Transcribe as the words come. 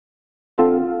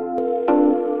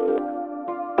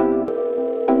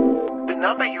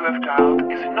number you have dialed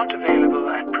is not available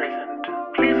at present.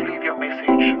 Please leave your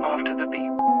message after the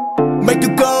beep. Make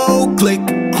you go click,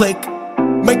 click.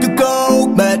 Make you go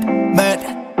mad, mad.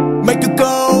 Make you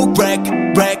go wreck,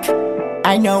 wreck.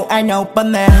 I know, but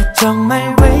나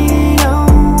정말 way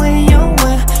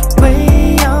away,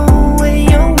 way away,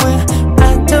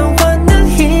 I don't wanna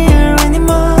hear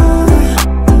anymore.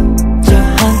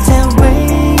 저한테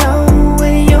way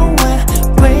away,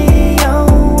 way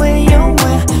away,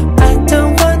 I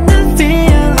don't wanna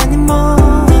feel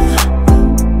anymore.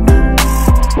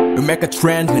 We make a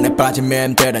trend, 흔해 빠진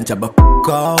맴들은 잡아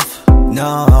off.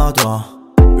 너도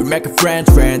We make a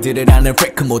friend들을 아는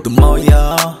fake 모두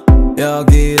모여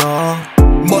여기로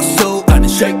멋소 아는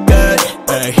shake it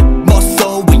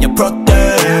멋소 위에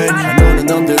protein 너는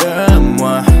놈들은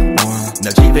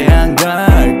날 집에 안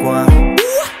갈 거야.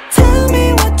 Tell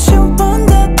me what you want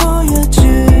다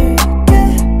보여줄게.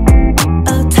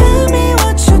 Oh tell me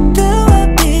what you do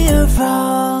I'll be a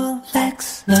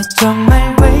Rolex. 너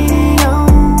정말 way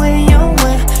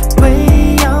away, way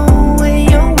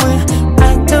away,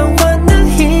 I don't wanna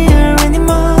hear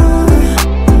anymore.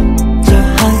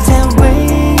 저한테 way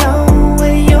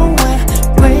away,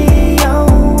 way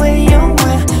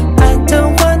away, I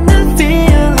don't wanna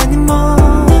feel anymore.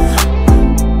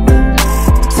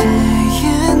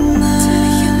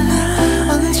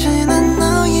 언제나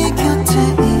너의 곁에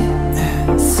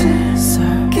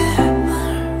있을게.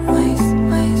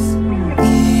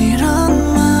 이런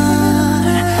말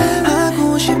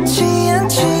하고 싶지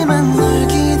않지만 널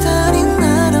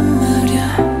기다린다란 말야.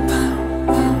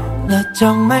 너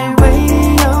정말 way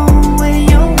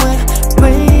away,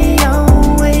 way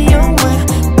away,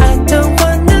 I don't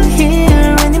wanna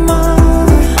hear anymore.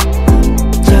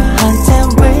 저한테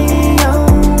way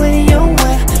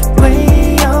away, way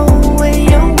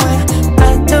away, I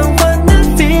don't wanna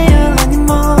feel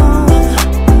anymore.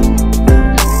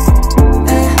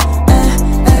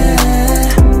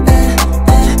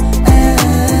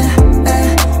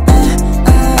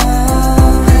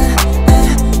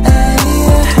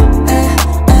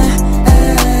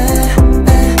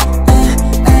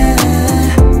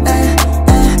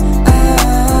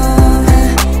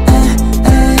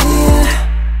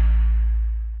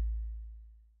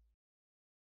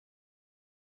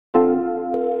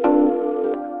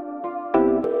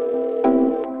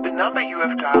 The number you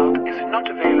have dialed is not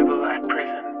available at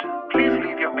present. Please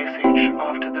leave your message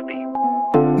after the beep.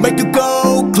 Make you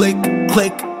go click,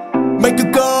 click. Make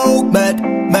you go mad,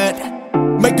 mad.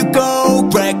 Make you go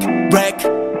wreck, wreck.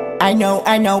 I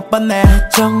know, but 나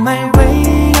정말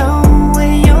way away,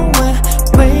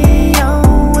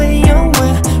 way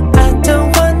away, I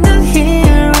don't wanna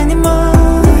hear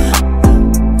anymore.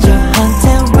 저한테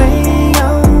way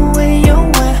away,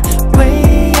 way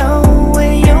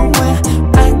away,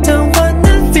 I don't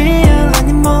wanna feel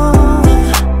anymore.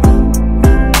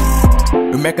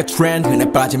 We make a trend,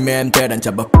 흔해 빠진 맴들은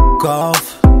잡아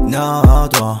off.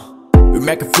 너도 We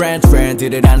make a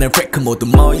friend들을 아는 fake 모두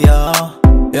모여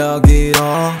여기로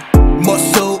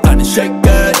멋소 아는 shake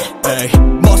it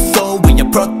멋소 위에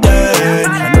protein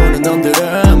너는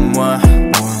놈들은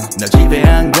날 집에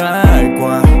안 갈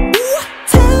거야.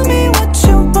 Tell me what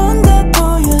you want 다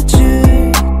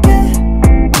보여줄게.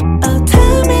 Oh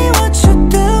tell me what you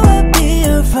do I'll be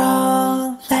a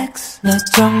Rolex. 너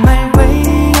정말 way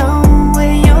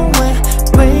away,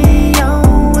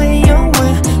 way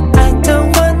away, I don't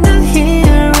wanna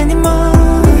hear anymore.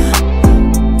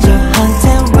 저한테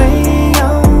way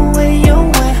away,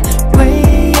 way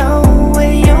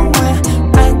away,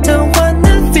 I don't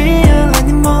wanna feel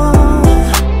anymore.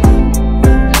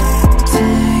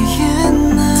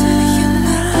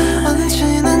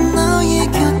 언제나 너의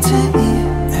곁에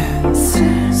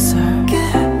있을게.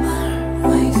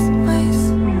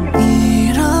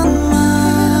 이런 말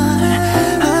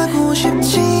하고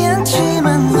싶지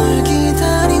않지만 널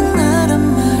기다린다란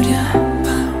말야.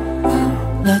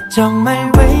 너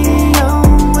정말 way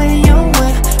away,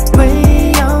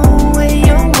 way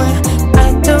away,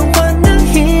 I don't wanna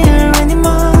hear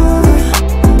anymore.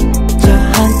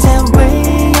 저한테 way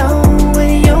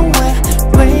away,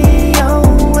 way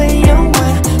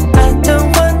away, I don't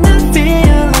wanna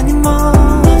feel anymore.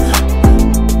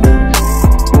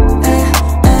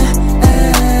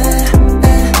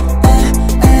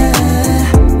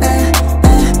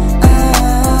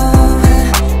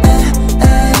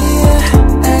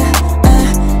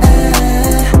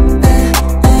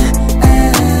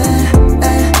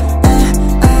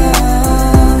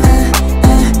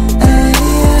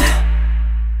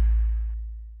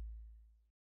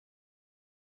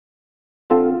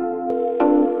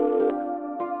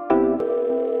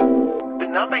 The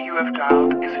number you have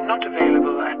dialed is not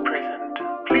available at present.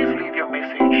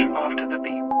 after the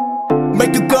beep.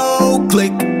 Make you go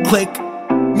click, click.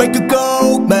 Make you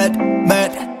go mad,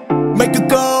 mad. Make you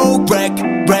go wreck,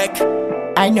 wreck.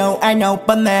 I know,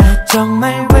 but 난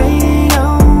정말 way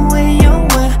away,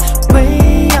 away,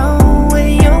 way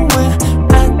away, away.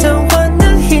 I don't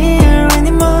wanna hear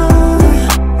anymore.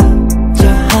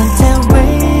 저한테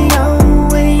way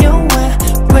away, away,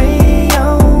 way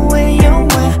away,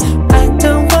 away. I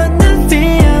don't wanna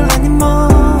feel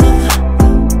anymore.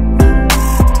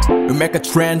 We make a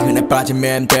trend, 흔해 빠진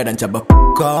맴들은 잡아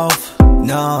off.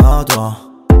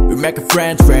 너도 We make a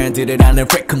friend들을 아는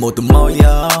freak 모두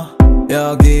모여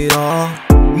여기로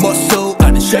멋소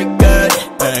아는 shake it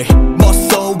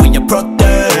멋소 위에 프로틴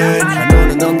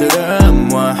너는 놈들은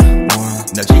뭐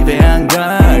나 집에 안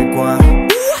갈 거야.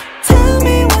 Tell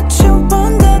me what you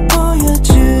want 다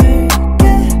보여줄게.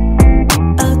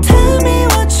 Oh tell me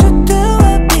what you do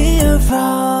I'll be your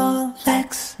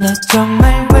Rolex. 너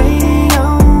정말 way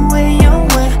away,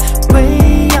 away,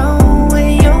 way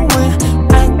away, away.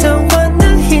 I don't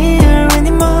wanna hear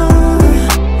anymore.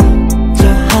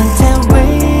 저한테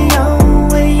way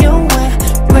away, away,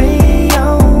 way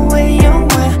away,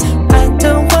 away. I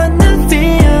don't wanna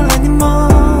feel anymore.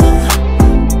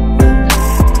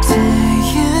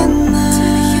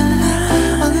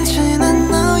 언제나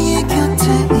너의 곁에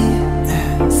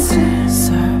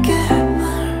있을게.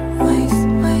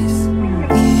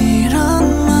 이런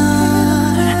말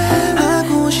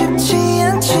하고 싶지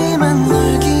않지만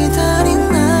널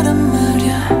기다린다란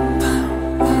말야.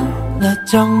 너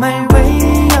정말 way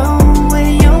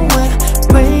away, away,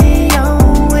 way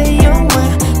away, away.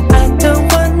 I don't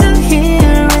wanna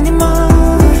hear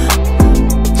anymore.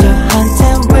 저한테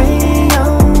way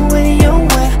away,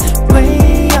 away, way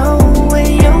away,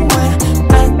 away.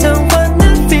 I don't wanna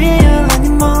feel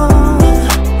anymore.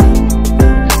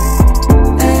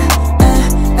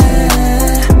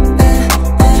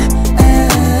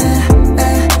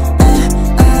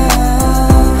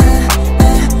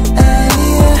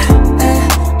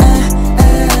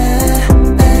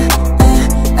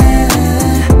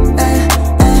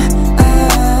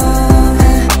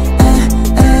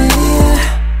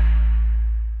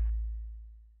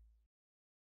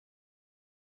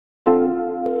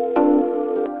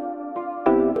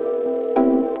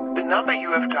 The number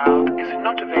you have dialed is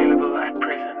not available at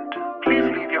present. Please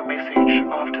leave your message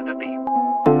after the beep.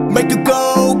 Make you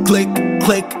go click,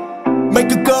 click.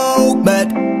 Make you go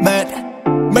mad, mad.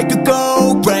 Make you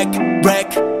go wreck,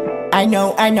 wreck. I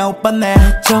know, but 난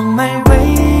정말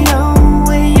way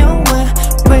away, away,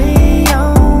 way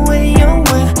away,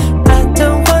 away. I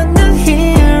don't wanna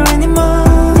hear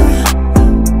anymore.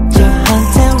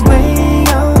 저한테 way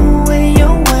away,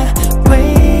 away,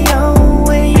 way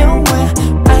away, away.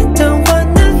 I don't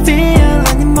wanna feel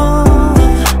anymore.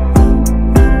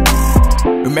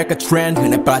 We make a trend,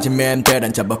 흔해 빠진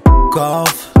맴들은 잡아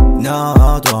off.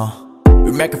 너도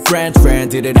We make a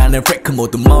friend들을 아는 freak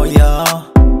모두 모여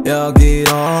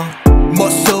여기로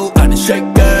멋소 아는 shake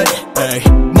it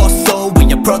멋소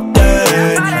위에 프로틴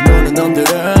너는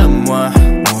놈들은 뭐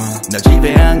나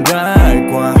집에 안 갈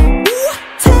거야.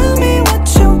 Tell me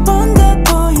what you want 다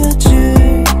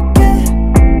보여줄게.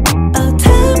 Oh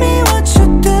tell me what you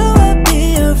do I'll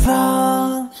be your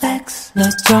Rolex. 너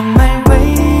정말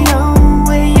way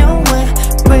away, away,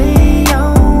 way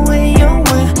away,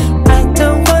 away. I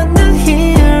don't wanna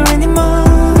hear anymore.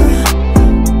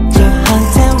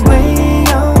 저한테 way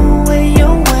away,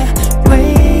 away,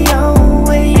 way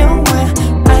away, away.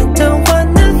 I don't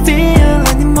wanna feel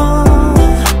anymore.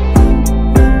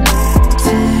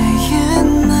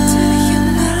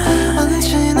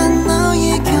 언제나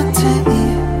너의 곁에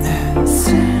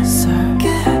있을게.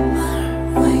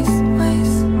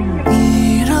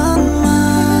 이런 말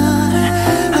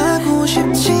하고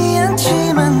싶지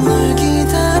않지만 널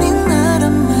기다린다란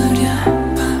말야.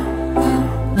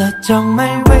 너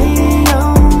정말 way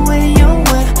away,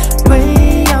 away, way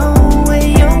away,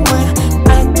 away. I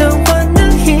don't wanna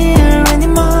hear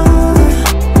anymore.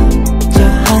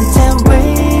 저한테 way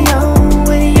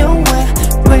away, away,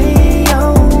 way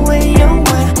away,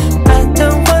 away. I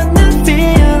don't wanna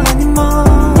feel anymore.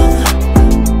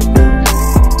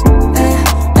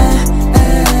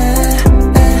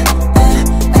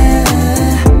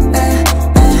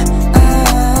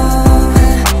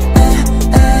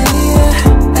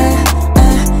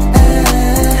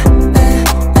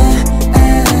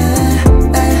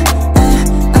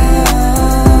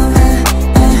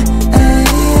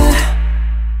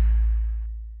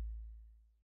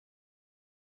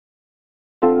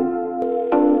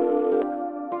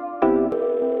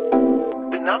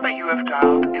 The number you have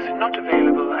dialed is not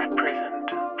available at present.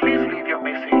 Please leave your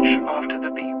message after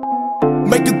the beep.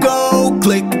 make you go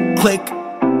click, click,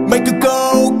 make you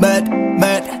go mad,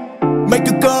 mad, make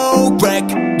you go break,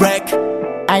 break.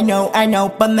 I know,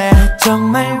 but man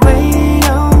정말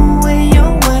왜요,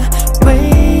 왜요,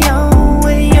 왜요,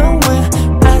 왜요, 왜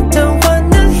I don't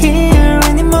wanna hear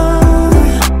anymore.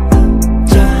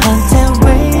 저한테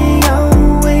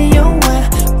왜요, 왜요,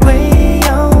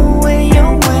 왜요,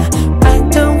 왜요, 왜 I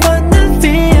don't wanna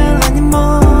feel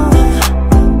anymore.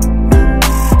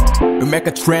 We make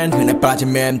a trend 흔해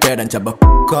빠지면 대란 잡아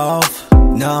fuck off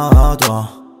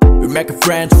너도 We make a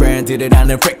friend들을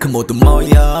아는 fake 모두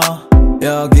모여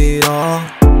여기로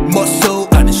멋소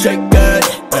아는 shake it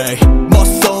ay.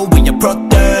 멋소 위에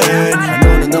protein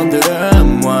노는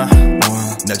놈들은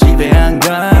나 집에 안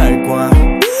갈 거야.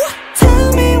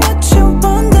 Tell me what you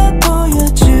want 다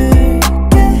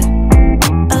보여줄게.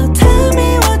 Oh tell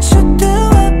me what you do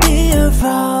I'll be your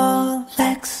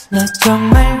Rolex. 너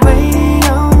정말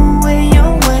왜요,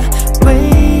 왜요,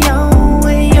 왜요,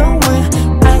 왜요, 왜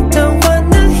I don't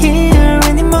wanna hear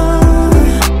anymore.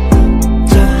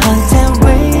 저한테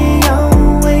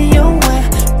왜요, 왜요,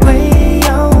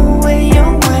 왜요,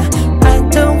 왜요, 왜 I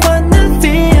don't wanna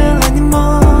feel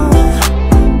anymore.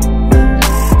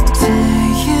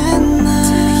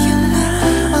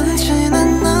 언제나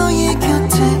너의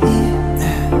곁에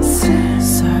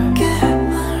있을게.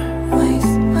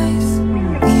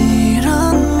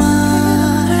 이런 말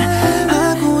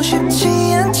하고 싶지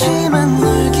않지만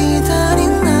널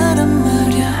기다린다란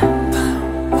말야.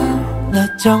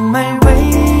 너 정말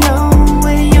왜요,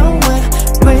 왜요,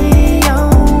 왜요,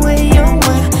 왜요, 왜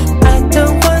I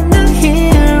don't wanna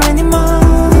hear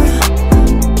anymore.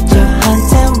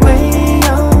 저한테 왜요,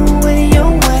 왜요,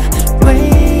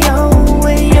 왜요,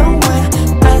 왜요, 왜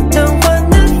I don't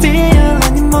wanna feel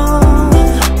anymore.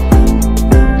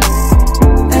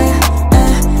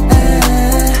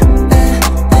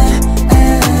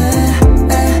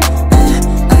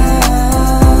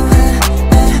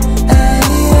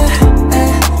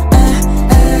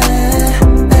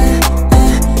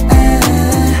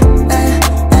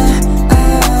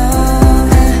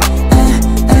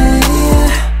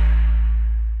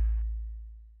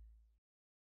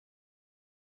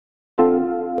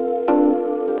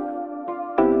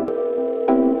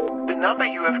 The number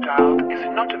you have dialed is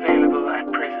not available at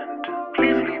present.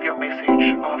 Please leave your message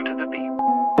after the beep.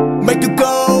 Make you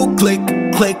go click,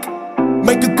 click,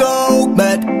 make you go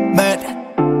mad, mad,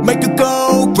 make you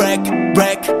go break,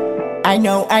 break. I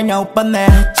know, but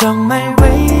man 정말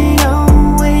왜요,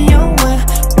 왜요,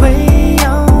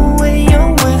 왜요,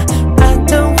 왜요, 왜 I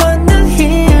don't wanna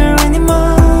hear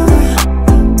anymore.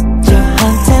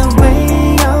 저한테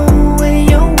왜요,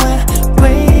 왜요,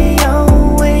 왜요,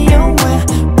 왜요, 왜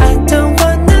I don't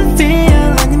wanna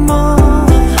feel anymore.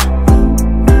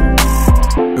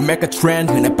 We make a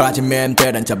trend 흔해 빠지면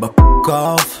대란 잡아 fuck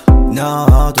off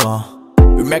너도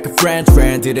We make a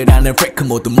friend들을 아는 fake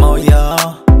모두 모여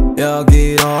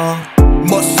여기로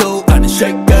멋소 아는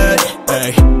shake it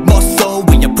ay. 멋소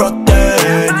위에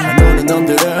protein 노는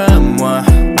놈들은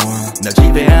나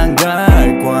집에 안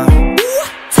갈 거야.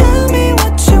 Tell me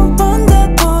what you want 다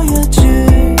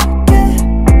보여줄게.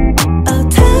 Oh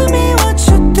tell me what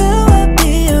you do I'll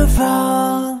be your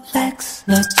Rolex.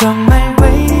 너 정말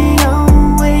왜요,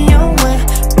 왜요,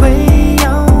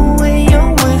 왜요,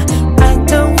 왜요, 왜 I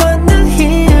don't wanna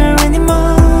hear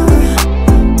anymore.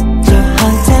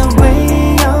 저한테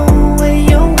왜요,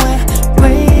 왜요,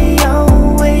 왜요,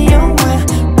 왜요, 왜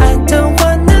I don't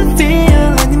wanna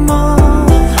feel anymore.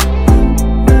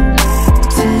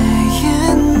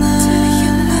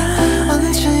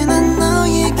 언제나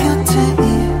너의 곁에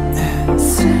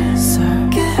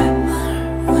있을게.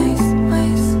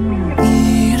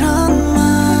 이런 말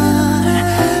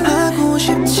하고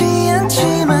싶지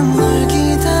않지만 널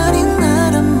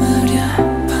기다린다란 말야.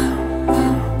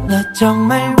 너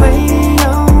정말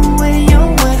왜요,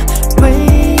 왜요,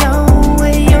 왜요,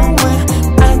 왜요, 왜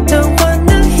I don't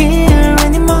wanna hear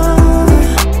anymore.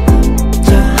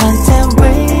 저한테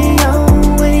왜요,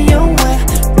 왜요,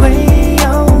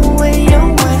 왜요,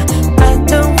 왜요, 왜 I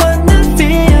don't wanna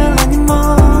feel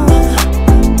anymore.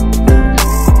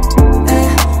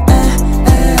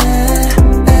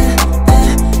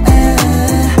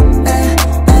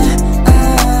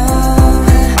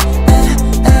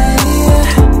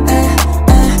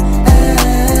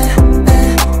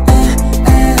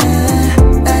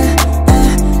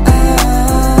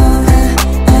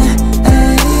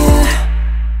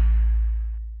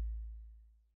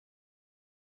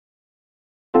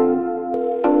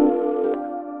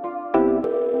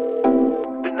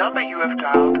 The number you have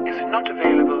dialed is not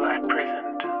available at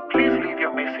present. Please leave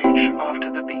your message after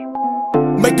the beep.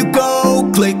 Make you go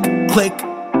click, click,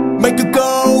 make you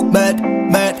go mad,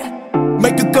 mad,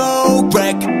 make you go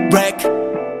wreck, wreck.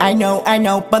 I know,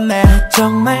 but 난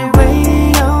정말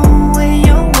way away,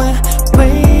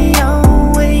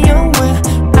 way away,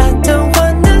 I don't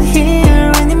wanna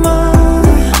hear anymore.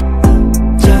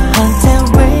 저한테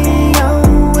way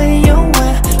away,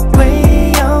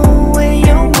 way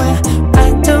away,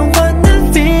 I don't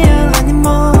wanna feel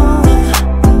anymore.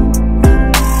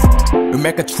 We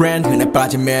make a trend, 흔해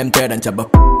빠진 맴들은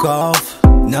접어고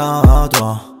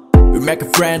너도 We make a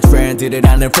friend,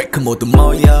 friend들이라는 freak 모두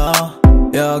모여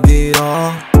여기로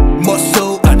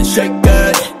멋소 아는 shake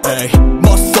it ay.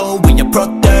 멋소 위에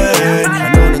프로들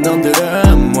하노는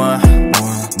놈들은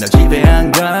나 집에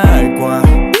안 갈 거야.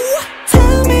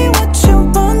 Tell me what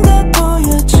you want 다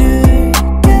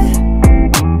보여줄게.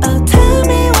 Oh tell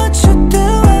me what you do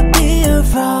I'll be a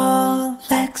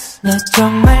Rolex. 너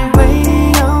정말 way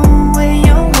away,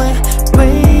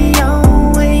 way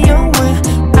away,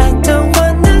 I don't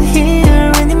wanna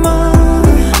hear anymore.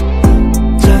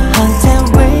 저한테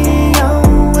way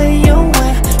away,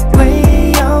 way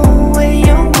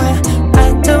away,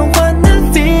 I don't wanna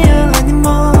feel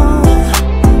anymore.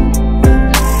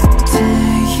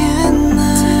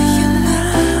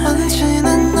 언제나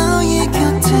너의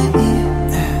곁에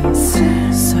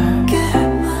있을게.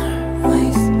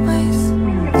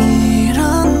 이런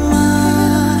말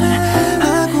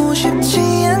하고 싶지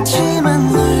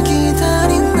않지만 널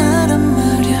기다린다란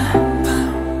말야.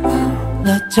 너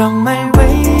정말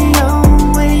way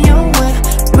away,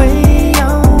 way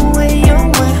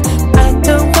away, I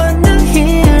don't wanna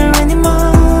hear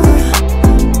anymore.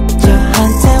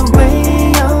 저한테 way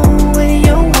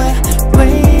away,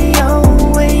 way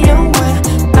away,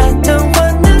 I don't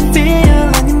wanna feel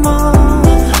anymore.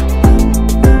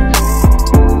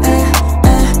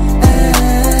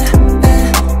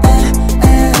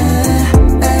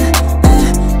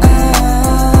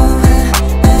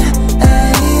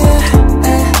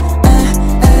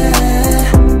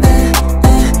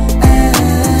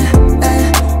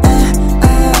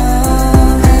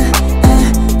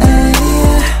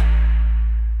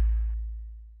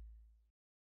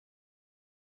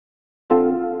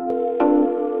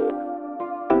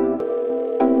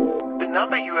 The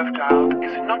number you have dialed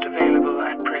is not available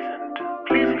at present.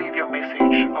 Please leave your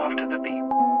message after the beep.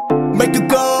 Make you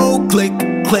go click,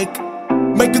 click,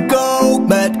 make you go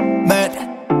mad, mad,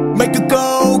 make you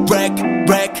go wreck,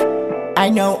 wreck. I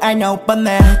know, but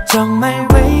난 정말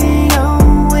way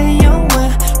away,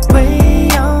 way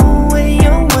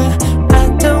away, I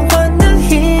don't wanna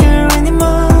hear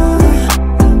anymore.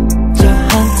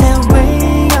 저한테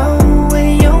way away,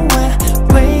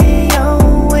 way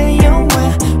away,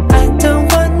 I don't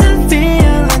wanna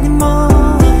feel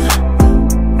anymore.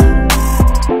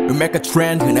 We make a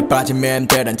trend, 흔해 빠진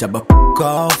맴들은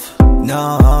접어고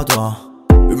너도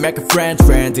We make a friend,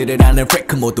 friend들이라는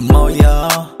freak 모두 모여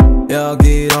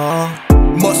여기로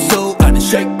멋소 아는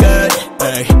shake it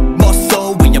ay.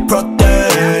 멋소 위에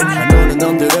프로들 하노는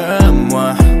놈들은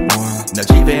나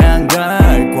집에 안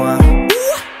갈 거야.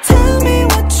 Tell me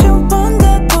what you want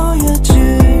다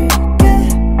보여줄게.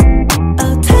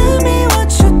 Oh tell me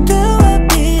what you do I'll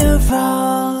be a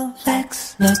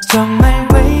Rolex. 너 정말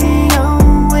way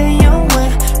away,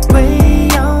 way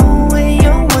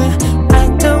away, I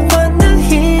don't wanna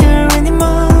hear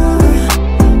anymore.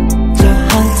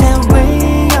 저한테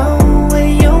way away,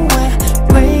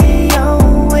 way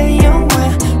away,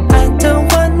 I don't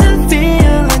wanna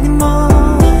feel anymore.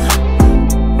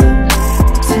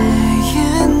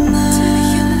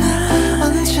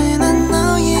 언제나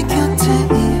너의 곁에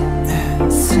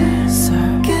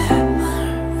있을게.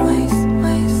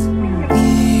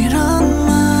 이런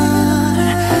말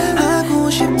하고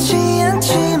싶지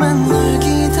않지만 널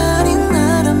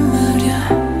기다린다란 말야.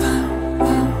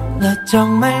 너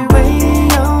정말 way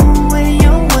away,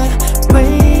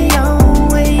 way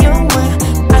away,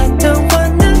 I don't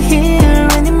wanna hear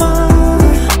anymore.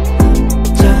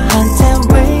 저한테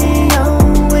way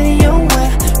away,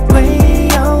 way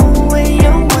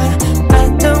away, I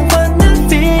don't wanna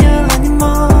feel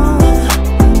anymore.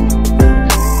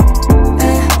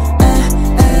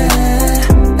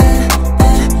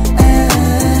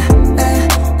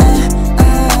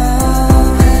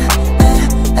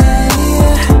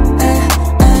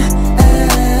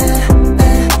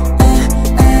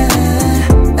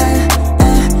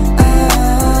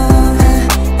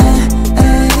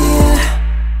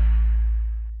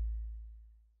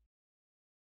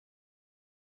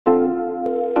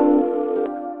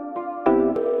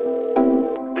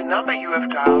 The number you have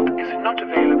dialed is not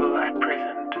available at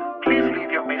present. Please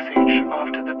leave your message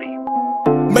after the beep.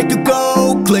 Make you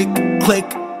go click, click,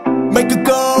 make you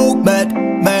go mad,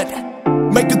 mad,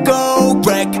 make you go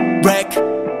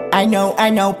I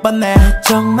know, but 내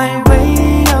정말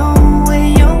way oh,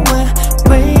 way oh,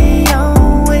 way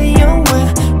oh, way oh,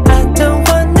 I don't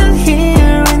wanna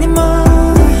hear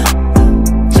anymore.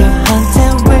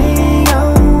 저한테 way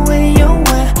oh, way oh,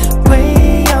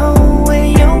 way oh,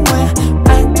 way oh,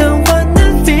 I don't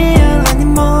wanna feel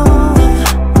anymore.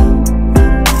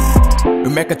 We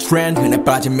make a trend 흔해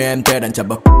빠진 맴들은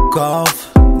잡아 off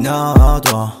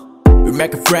너도 We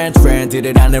make a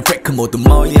friend들을 아는 freak 모두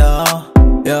모여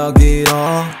여기로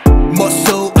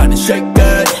멋소 아는 shake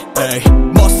it ay.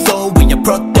 멋소 위에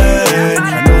프로틴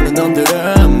너는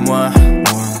놈들은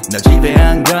나 집에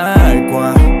안 갈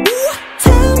거야.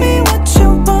 Tell me what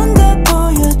you want 다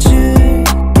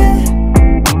보여줄게.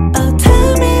 Oh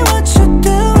tell me what you do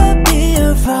I'll be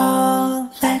your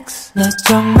Rolex. 너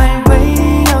정말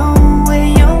way oh,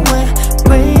 way oh,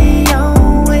 way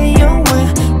oh, way oh,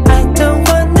 I don't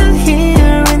wanna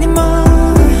hear anymore.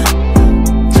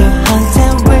 저한테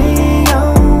way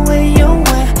oh, way oh,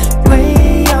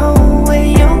 way oh,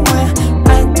 way oh,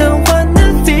 I don't wanna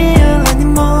feel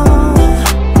anymore.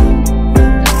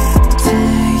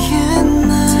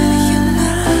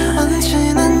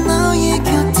 언제나 너의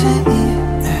곁에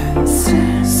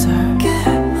있을게.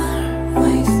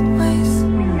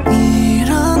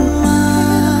 이런 말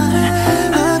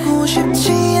하고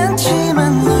싶지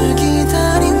않지만 널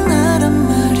기다린다란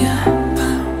말야.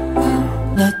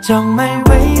 너 정말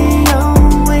way oh,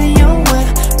 way oh,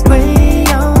 way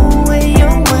oh, way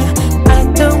oh, I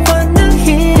don't wanna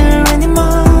hear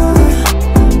anymore.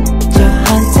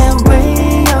 저한테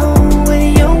way oh, way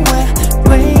oh,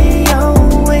 way oh,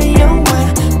 way oh,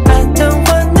 I don't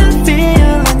wanna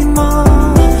feel anymore.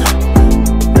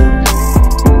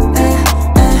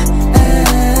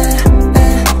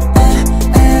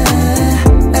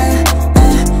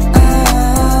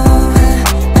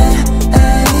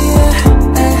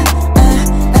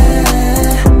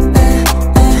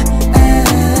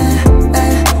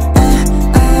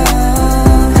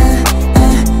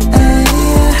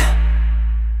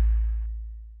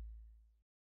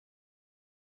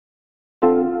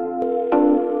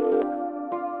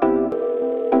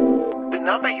 The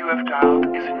number you have dialed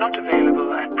is not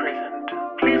available at present.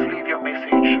 Please leave your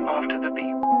message after the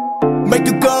beep. Make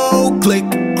you go click,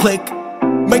 click.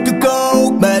 Make you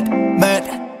go mad, mad.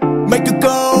 Make you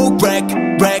go wreck,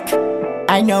 wreck.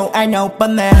 I know, but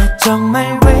내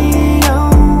정말 way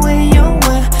oh, way oh,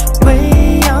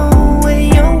 way oh,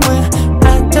 way oh,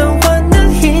 I don't wanna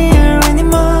hear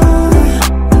anymore.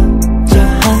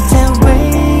 저한테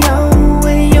way oh,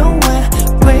 way oh,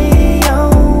 way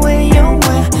oh, way oh,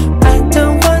 I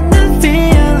don't wanna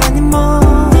feel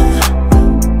anymore.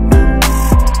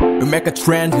 We make a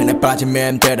trend 흔해 빠진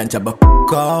맴들은 잡아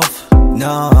off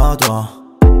너도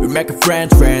We make a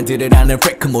friend들을 아는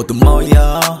freak 모두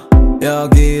모여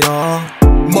여기로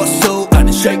멋소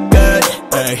아는 shake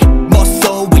it ay.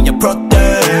 멋소 위에 프로틴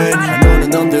너는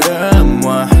놈들은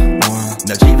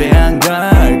나 집에 안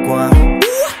갈 거야.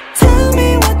 Tell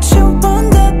me what you want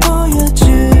다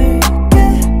보여줄게.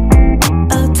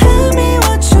 Oh tell me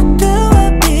what you do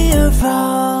I'll be your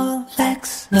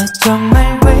Rolex. 너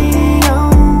정말 way oh,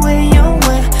 way oh,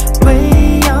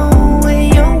 way oh,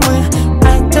 way oh,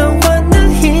 I don't wanna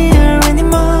hear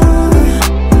anymore.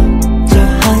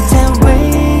 저한테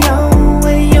way oh,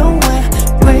 way oh,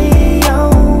 way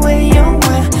oh, way oh,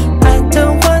 I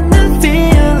don't wanna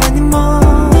feel anymore.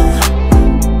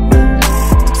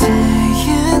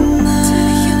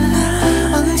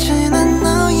 언제나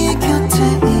너의 곁에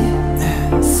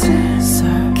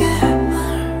있을게.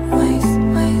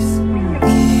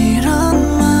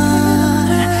 이런 말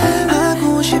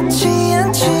하고 싶지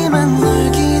않지만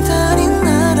널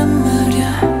기다린다란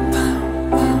말야.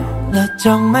 너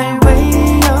정말 way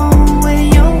oh, way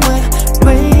oh,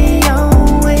 way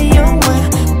oh, way oh,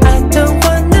 I don't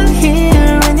wanna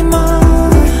hear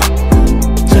anymore.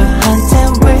 저한테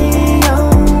way oh,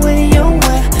 way oh,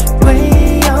 way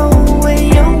oh, way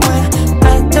oh,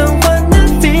 I don't wanna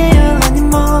feel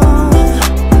anymore.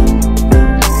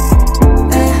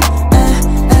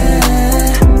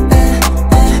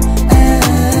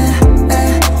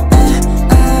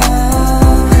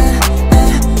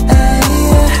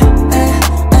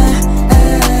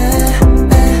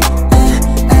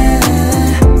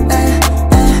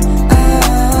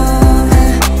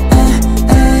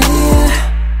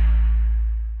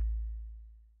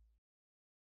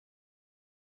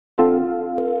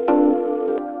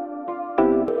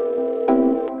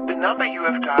 The number you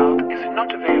have dialed is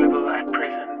not available at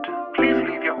present. Please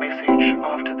leave your message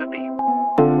after the beep.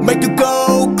 Make you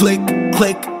go click,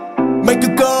 click. Make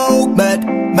you go mad,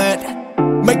 mad.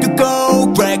 Make you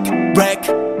go wreck, wreck.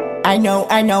 I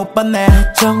know, but 내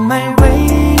정말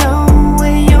왜요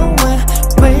왜요 왜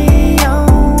왜요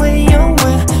왜요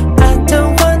왜 I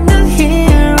don't wanna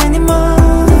hear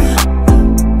anymore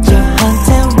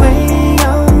저한테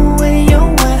왜요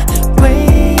왜요 왜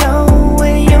왜요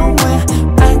왜요 왜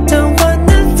I don't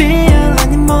wanna feel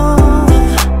anymore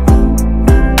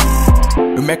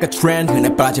We make a trend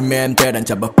흔해 빠진 맴들은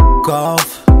잡아고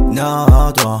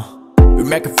너도 We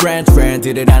make a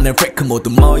friend들을 아는 freak 모두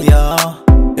모여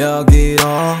여기로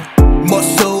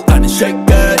멋소 아는 shake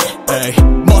it ay.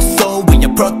 멋소 위에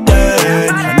protein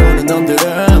한오는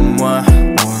놈들은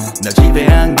나 집에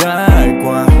안 갈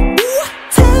거야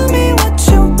Tell me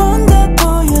what you want 다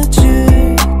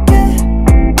보여줄게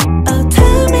Oh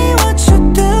tell me what you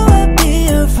do I'll be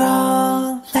your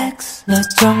Rolex 너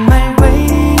정말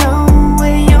왜요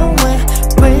왜요 왜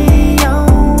왜요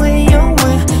왜요 왜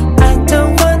I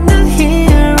don't wanna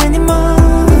hear anymore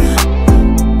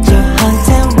저한테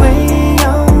왜요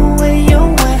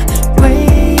왜요 왜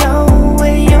왜요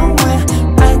왜요 왜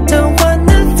I don't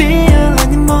wanna feel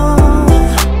anymore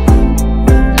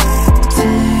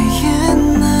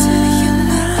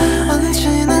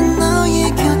언제나 너의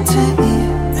곁에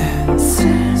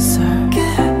있을게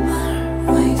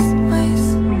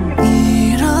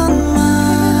이런 말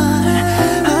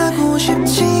하고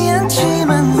싶지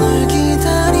않지만 널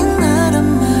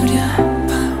기다린다란 말야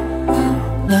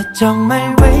너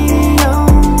정말 왜요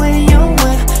왜요 왜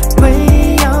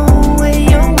왜요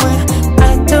왜요 왜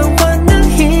I don't wanna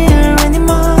hear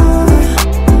anymore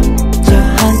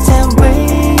저한테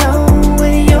왜요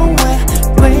왜요 왜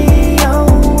왜요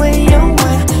왜요 왜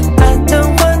I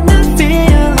don't wanna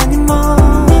feel anymore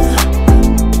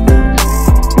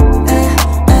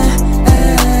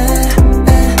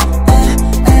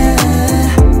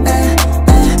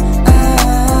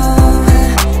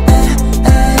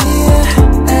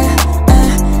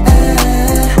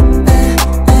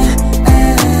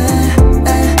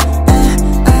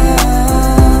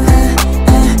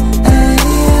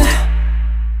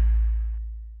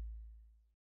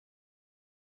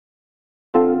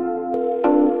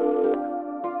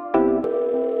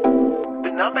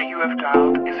The number you have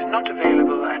dialed is not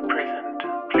available at present.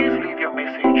 Please leave your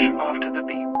message after the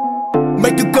beep.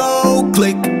 Make you go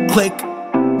click click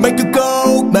Make you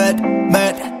go mad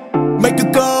mad Make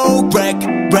you go wreck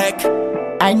wreck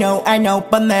I know,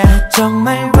 but 내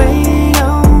정말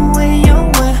왜요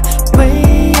왜요 왜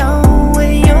왜요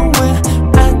왜요 왜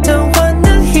I don't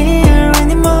wanna hear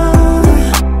anymore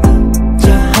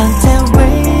저한테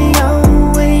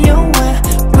왜요 왜요 왜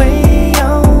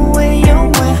왜요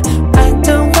왜요 왜 I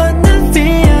don't wanna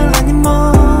feel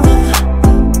anymore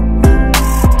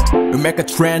We make a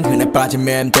trend 흔해 빠진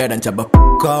맴들은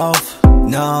잡아고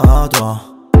너도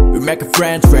We make a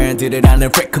friend들을 아는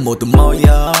freak 모두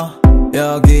모여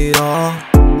여기로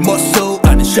멋소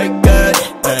아는 shake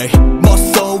it ay.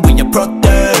 멋소 위에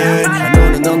protein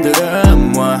한오는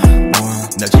놈들은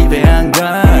나 집에 안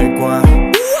갈 거야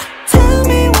Tell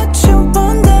me what you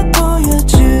want 다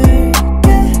보여줄게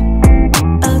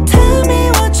Oh tell me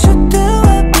what you do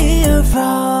I'll be your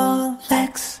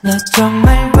Rolex 너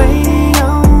정말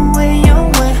왜요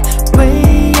왜요 왜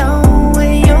왜요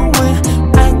왜요 왜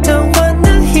I don't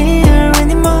wanna hear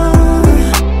anymore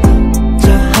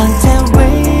저한테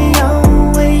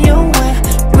왜요 왜요 왜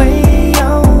왜요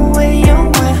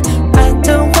왜요 왜 I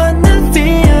don't wanna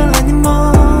feel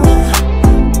anymore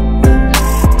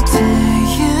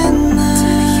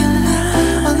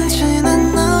언제나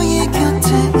너의 곁에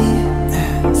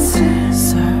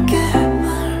있을게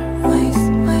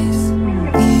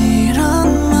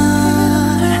이런 말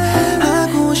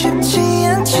하고 싶지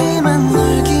않지만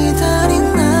널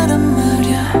기다린다란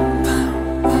말야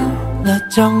너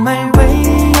정말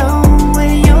왜요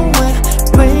왜요 왜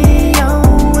왜요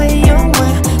왜요 왜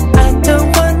I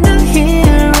don't wanna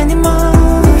hear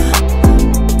anymore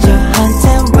저한테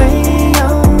왜요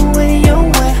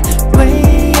왜요 왜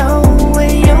왜요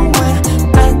왜요 왜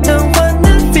I don't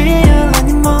wanna feel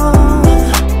anymore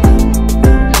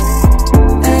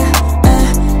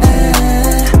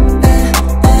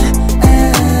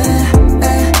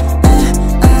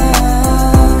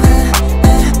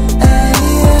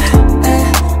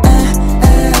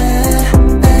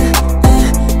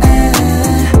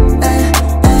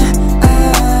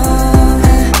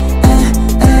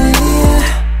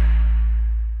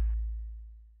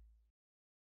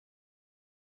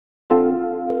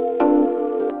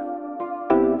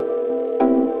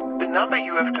The number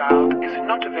you have dialed is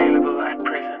not available at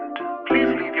present. Please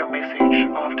leave your message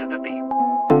after the beep.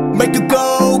 Make you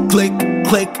go click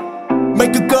click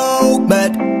Make you go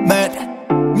mad mad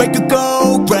Make you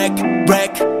go wreck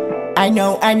wreck I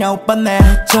know, but 내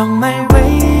정말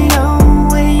왜요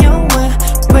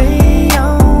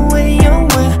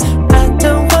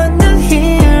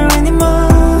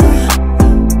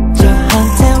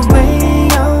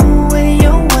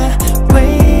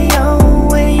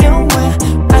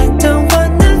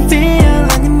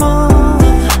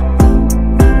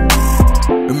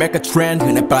make a trend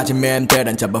흔해 빠진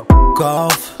맴들은 잡아 fuck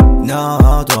off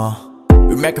너도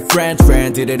We make a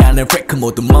friend들을 아는 freak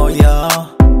모두 모여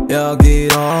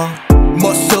여기로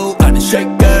멋소 아는 shake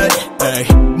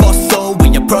it 멋소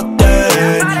위에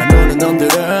protein 너는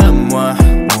놈들은 뭐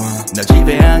나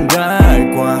집에 안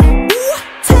갈 거야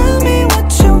Tell me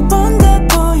what you want 다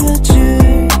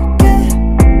보여줄게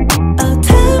Oh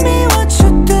tell me what you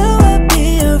do I'll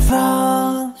be your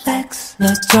Rolex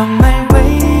너 정말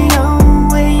way on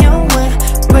way on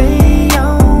way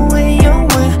on way on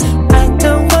way I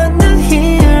don't wanna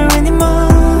hear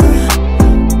anymore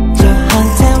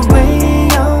저한테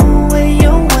way on way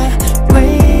on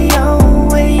way on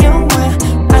way on way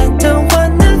I don't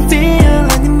wanna feel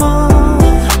anymore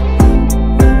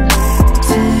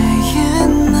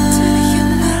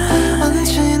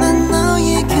언제나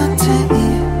너의 곁에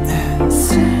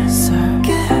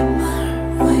있을게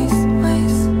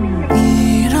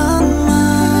이런 말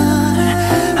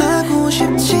하고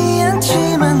싶지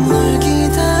않지만 널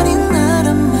기다린다란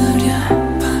말야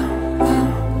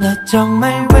너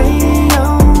정말 way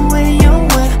on way on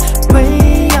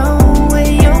way on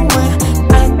way on way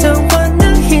I don't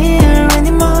wanna hear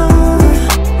anymore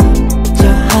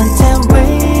저한테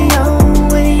way on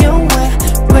way on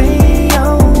way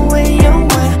on way on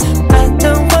way I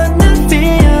don't wanna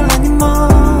feel anymore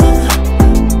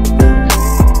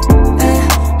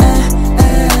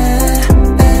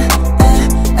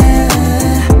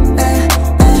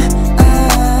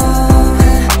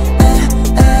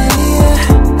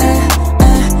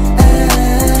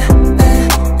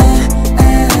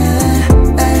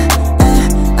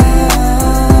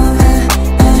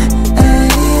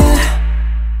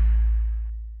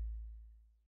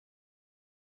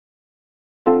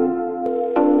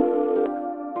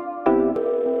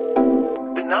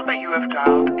The number you have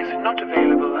dialed is not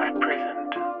available at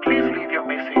present. Please leave your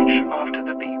message after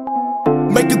the beep.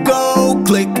 Make you go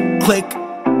click click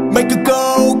Make you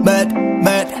go mad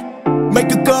mad Make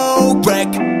you go wreck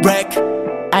wreck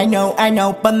I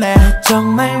know but man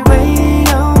정말 way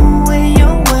on way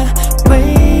on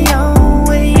way on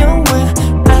way on way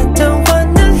I don't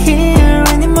wanna hear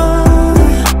anymore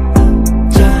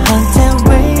저한테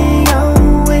way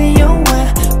on way on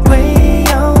way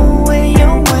on way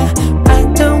on way I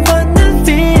don't wanna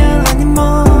feel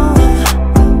anymore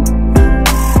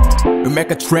We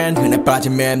make a trend 흔해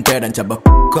빠진 맴들은 잡아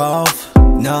fuck off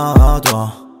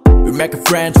너도 We make a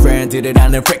friend들을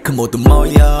아는 freak 모두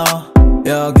모여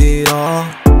여기로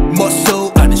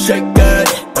멋소 아는 shake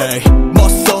it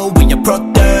멋소 위에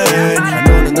protein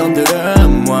너는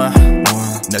놈들은 뭐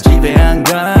나 집에 안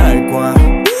갈 거야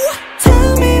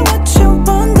Tell me what you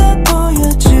want 다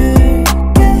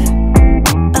보여줄게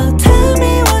Oh tell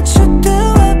me what you do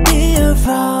I'll be your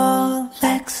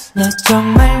Rolex 너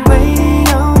정말 way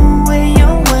on way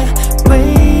on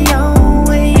way on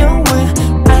way on way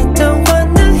I don't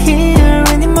wanna hear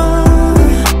anymore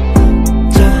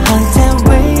저한테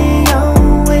way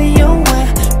on way on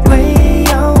way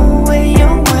on way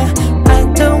on way I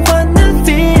don't wanna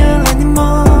feel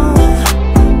anymore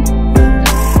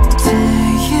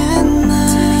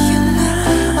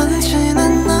언제나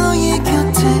너의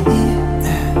곁에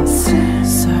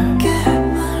있을게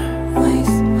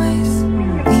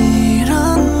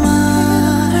이런 말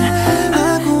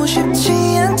하고 싶지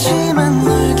않지만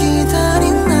널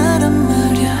기다린다란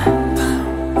말야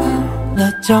너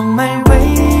정말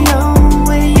way on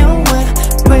way on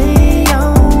way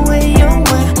on way on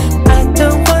way I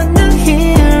don't wanna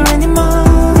hear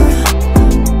anymore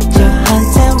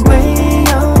저한테 way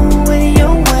on way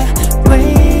on way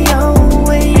on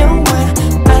way on way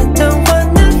I don't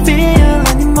wanna feel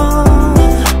anymore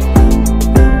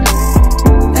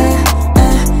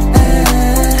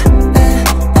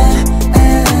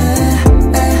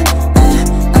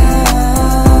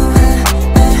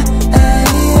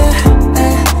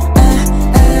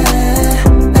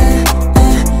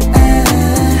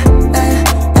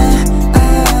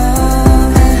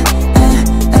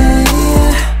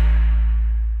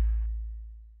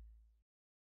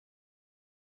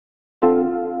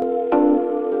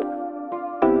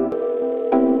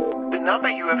The number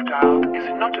you have dialed is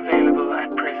not available at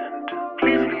present.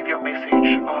 Please leave your message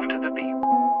after the beep.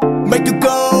 Make you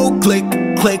go click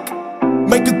click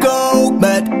Make you go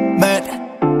mad mad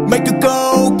Make you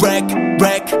go wreck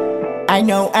wreck I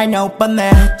know but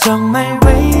man 정말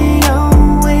way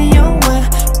on way on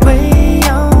way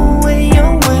on way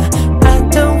on way I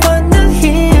don't wanna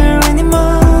hear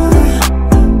anymore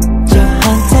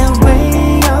저한테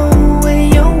way on way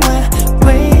on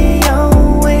way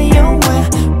on way on way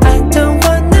I don't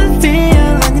wanna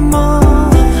feel anymore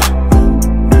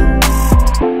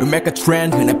make a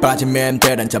trend 흔해 빠진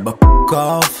맴들은 잡아 fuck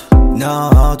off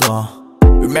너도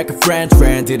We make a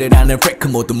friend들을 아는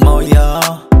freak 모두 모여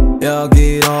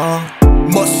여기로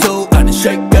멋소 아는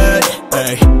shake it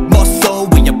멋소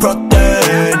위에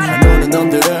프로들 하노는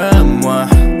놈들은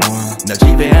나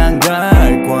집에 안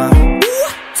갈 거야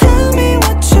Tell me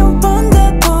what you want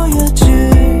다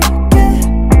보여줄게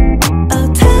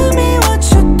Oh tell me what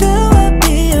you do I'll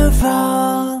be your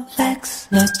Rolex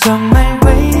너 정말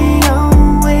way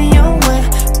on way on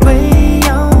way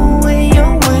on way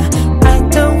on way I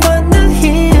don't wanna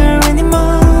hear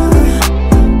anymore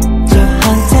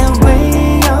저한테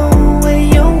way on way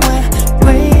on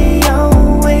way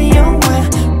on way on way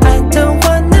I don't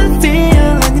wanna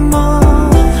feel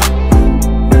anymore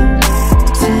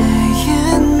Day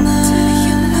and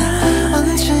night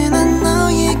언제나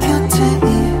너의 곁에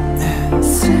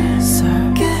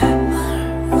있을게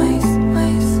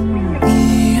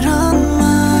이런 말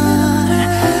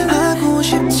하고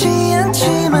싶지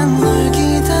않지만 널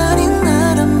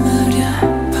기다린다란 말야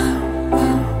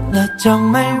너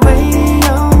정말 way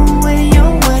on way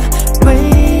on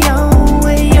way on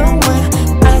way on way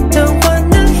I don't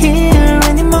wanna hear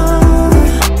anymore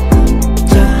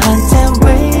저한테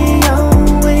way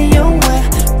on way on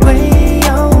way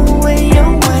on way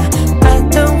on way I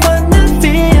don't wanna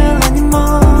feel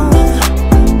anymore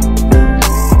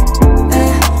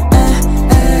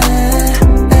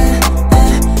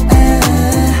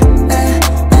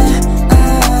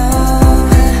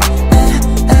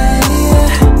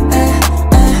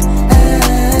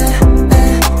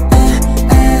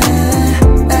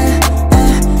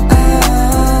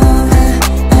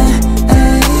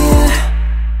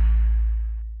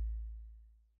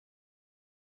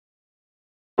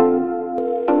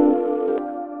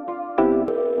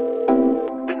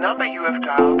The number you have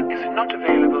dialed is not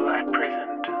available at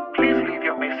present. Please leave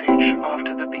your message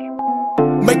after the beep.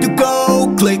 Make you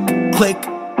go click click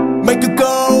Make you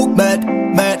go mad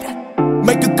mad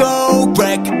Make you go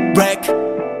wreck wreck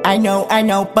I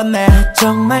know but man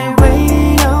정말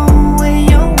way on way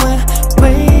on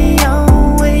way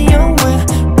on way on way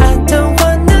I don't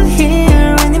wanna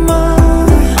hear anymore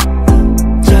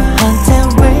저한테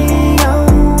way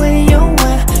on way on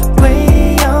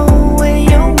way on way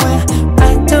on way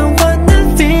I don't wanna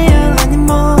feel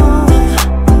anymore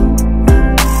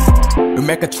We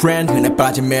make a trend 흔해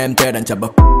빠진 맴들은 잡아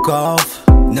fuck off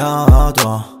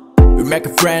너도 We make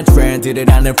a friend들을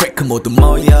아는 freak 모두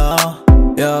모여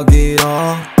여기로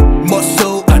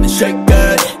멋소 아는 shake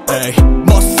it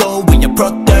멋소 위에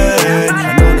프로들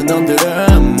하노는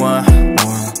놈들은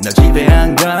나 집에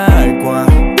안 갈 거야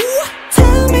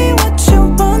Tell me what you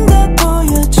want 다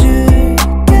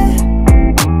보여줄게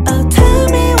Oh tell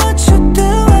me what you do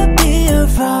I'll be your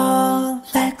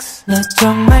Rolex 너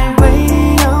정말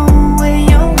way on way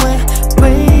on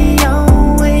way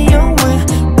on way on way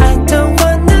I don't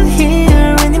wanna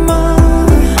hear anymore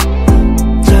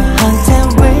저한테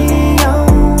way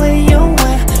on way on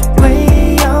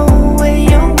way on way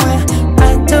on way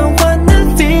I don't wanna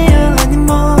feel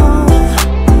anymore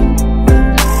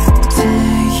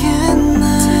Day and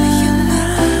night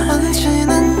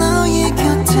언제나 너의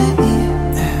곁에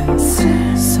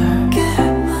있을게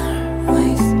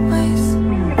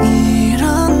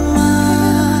이런 말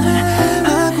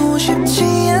하고 싶지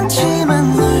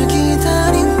않지만 널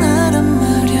기다린다란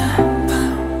말야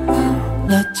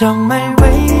너 정말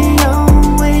way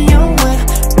on way on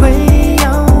way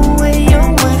on way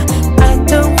on way I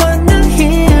don't wanna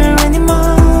hear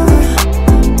anymore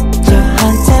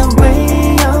저한테 way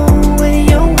on way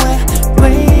on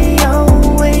way on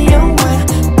way on way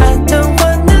I don't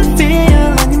wanna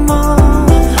feel anymore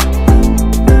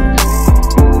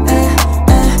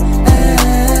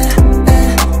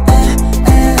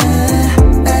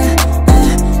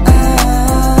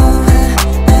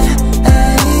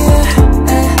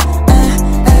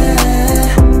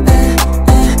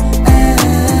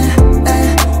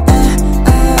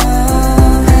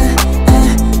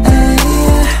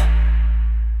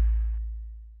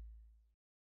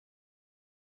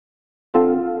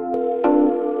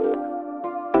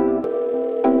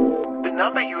The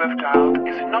number you have dialed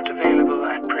is not available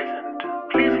at present.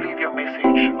 Please leave your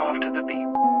message after the beep.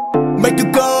 Make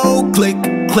you go click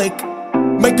click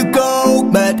Make you go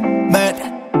mad mad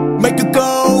Make you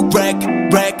go wreck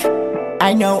wreck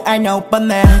I know but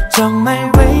man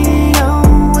정말 way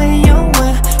on way on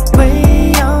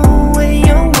way on way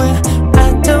on way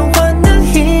I don't wanna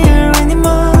hear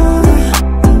anymore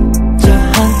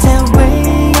저한테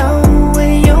way on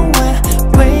way on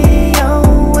way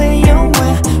on way on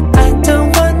way I don't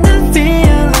wanna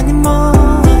feel anymore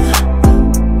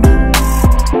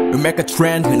make a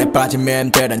trend 흔해 빠진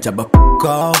맴들은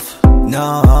접어고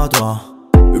너도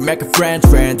We make a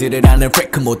friend들을 아는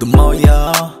freak 모두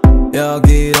모여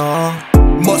여기로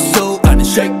멋소 아는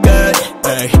shake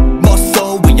it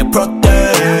멋소 위에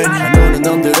프로들 하늘은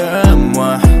놈들은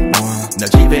나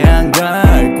집에 안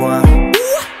갈 거야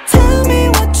Tell me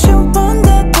what you want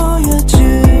다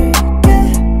보여줄게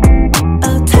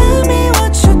Oh tell me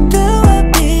what you do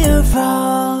I'll be your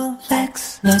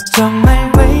Rolex 너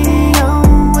정말 way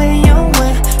on way on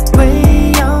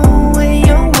way on way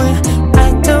on way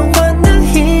I don't wanna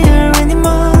hear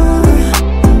anymore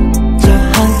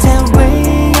저한테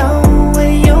way on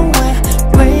way on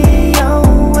way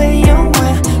on way on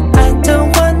way I don't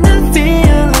wanna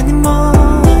feel anymore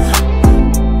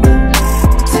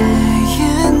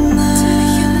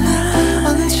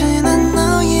언제나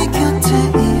너의 곁에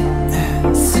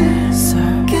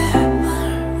있을게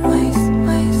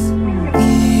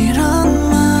이런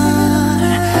말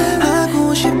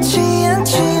하고 싶지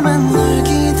않지만 널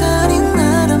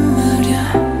기다린다란 말야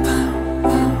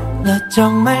너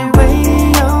정말 way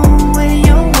on way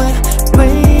on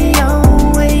way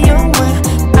on way on way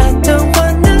I don't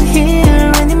wanna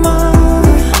hear anymore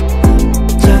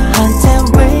저한테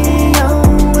way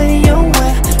on way on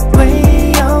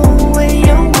way on way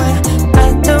on way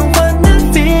I don't wanna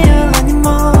feel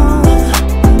anymore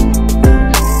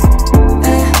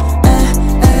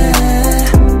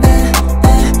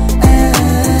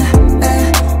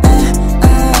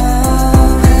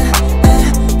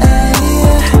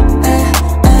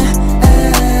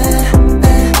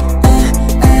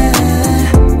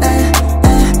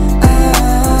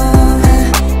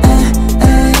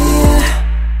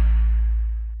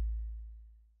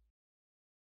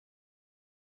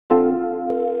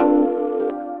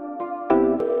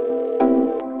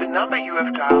The number you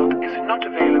have dialed is not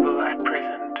available at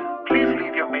present. Please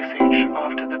leave your message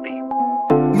after the beep.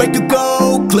 Make you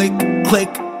go click click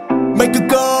Make you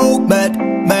go mad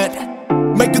mad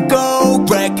Make you go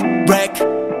wreck wreck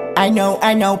I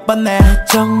know but man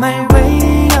정말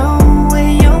way on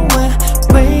way on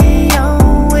way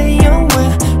on way on way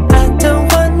I don't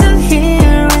wanna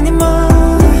hear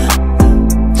anymore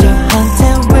저한테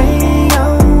way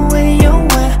on way on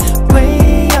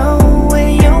way on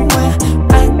way on way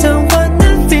I don't wanna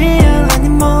feel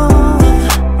anymore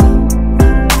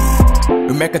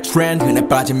We make a trend 흔해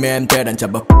빠진 맴들은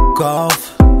접어고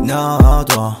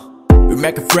너도 We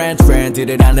make a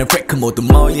friend들을 아는 freak 모두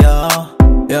모여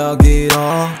여기로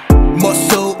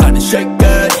멋소 아는 shake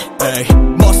it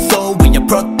멋소 위에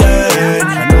프로들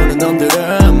하늘은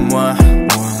놈들은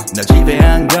나 집에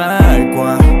안 갈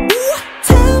거야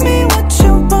Tell me what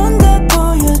you want 다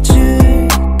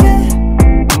보여줄게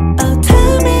Oh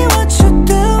tell me what you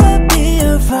do I'll be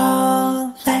your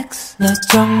Rolex 너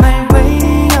정말 way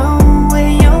on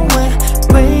way on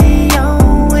way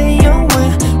on way on way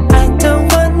I don't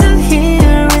wanna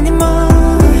hear anymore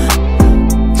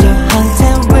저한테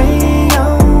way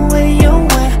on way on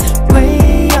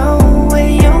way on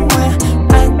way on way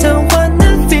I don't wanna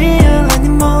feel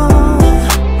anymore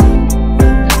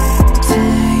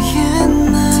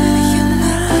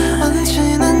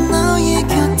언제나 너의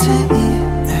곁에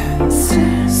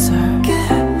있을게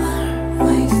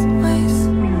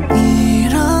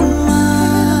이런 말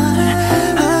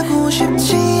하고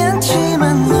싶지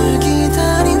않지만 널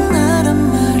기다린다란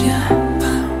말야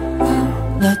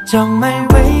너 정말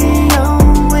way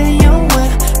on way on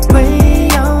way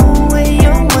on way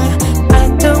on way I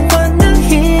don't wanna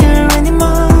hear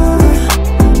anymore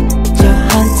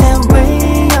저한테 way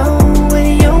on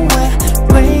way on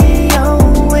way on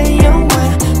way on way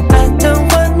I don't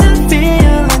wanna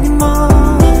feel anymore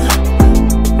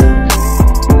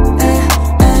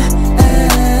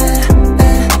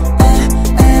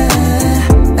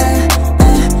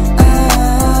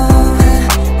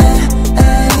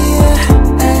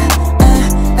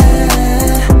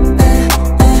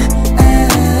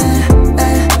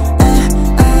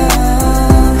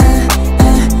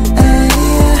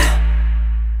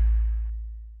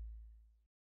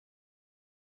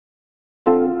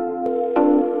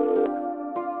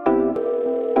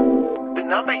The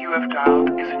number you have dialed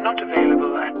is not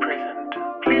available at present.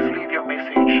 Please leave your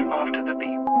message after the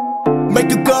beep. Make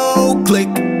you go click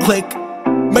click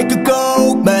Make you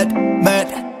go mad mad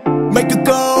Make you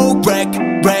go wreck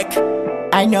wreck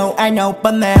I know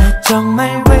but man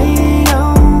정말 way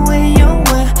on way on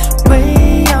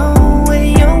way on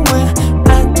way on way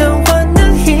I don't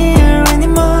wanna hear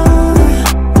anymore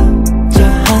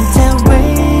저한테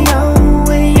way on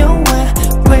way on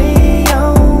way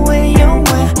on way on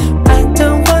way I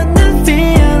don't wanna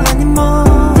feel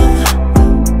anymore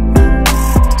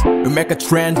We make a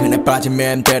trend 흔해 흔해 빠진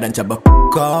맴들은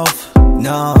접었고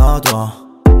너도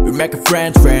We make a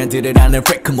friend들을 아는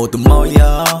freak 모두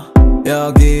모여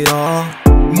여기로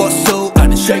멋소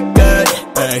아는 shake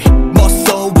it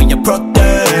멋소 위에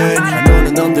프로들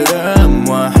노는 놈들은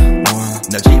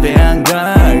너 집에 안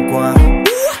갈 거야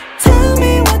Tell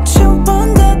me what you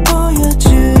want 다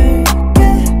보여줄게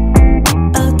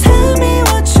Oh tell me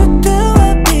what you do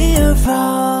I'll be your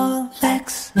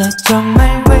Rolex 너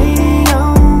정말 way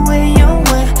on way on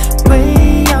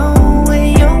way on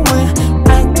way on way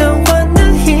I don't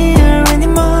wanna hear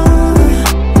anymore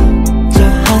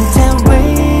저한테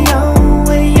way on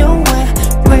way on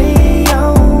way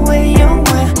on way on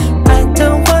way I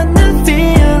don't wanna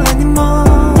feel anymore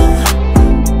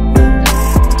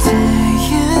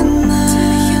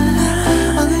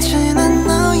언제나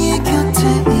너의 곁에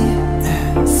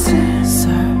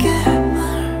있을게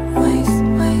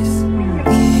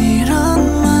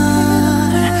이런 말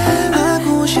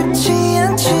하고 싶지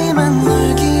않지만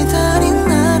널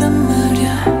기다린다란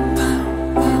말야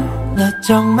너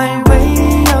정말 way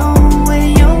on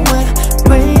way on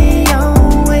way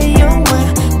on way on way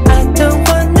I don't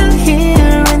wanna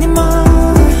hear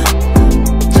anymore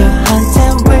저한테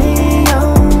way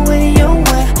on way on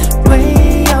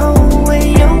way on way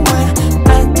on way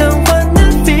I don't wanna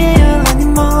feel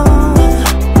anymore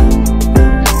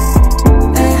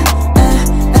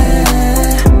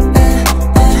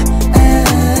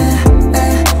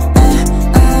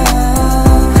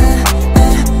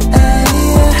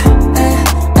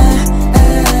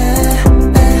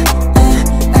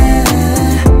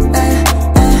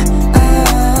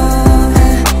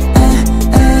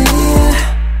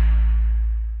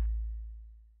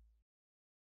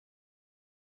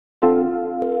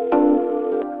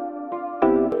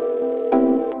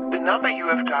The number you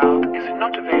have dialed is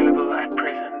not available at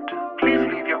present. Please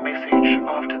leave your message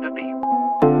after the beep.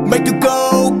 Make you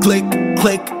go click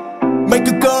click Make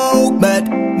you go mad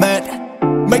mad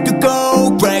Make you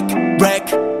go wreck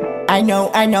wreck I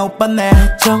know but man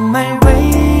정말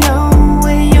way on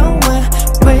way on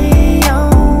way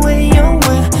on way on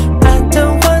way I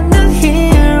don't wanna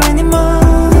hear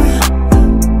anymore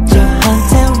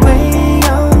저한테 way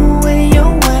on way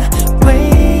on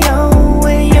way on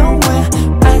way on way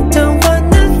I don't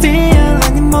wanna feel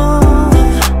anymore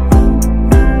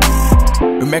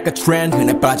We make a trend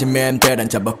흔해 빠진 맴들은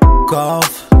접었고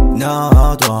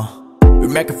너도 We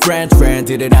make a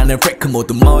friend들을 아는 freak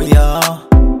모두 모여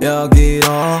여기로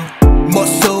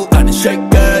멋소 아는 shake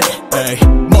it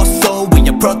멋소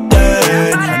위에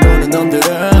프로들 노는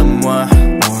놈들은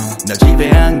너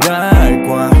집에 안 갈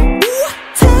거야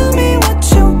Tell me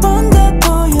what you want 다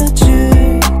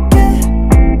보여줄게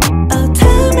Oh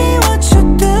tell me what you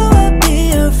do I'll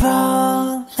be your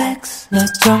Rolex 너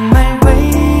정말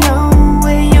way on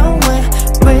way on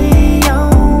way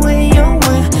on way on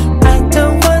way I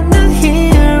don't wanna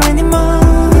hear anymore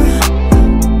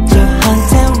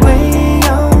저한테 way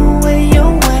on way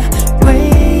on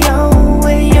way on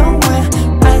way on way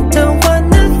I don't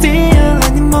wanna feel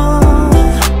anymore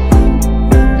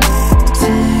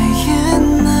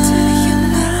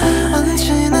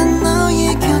언제나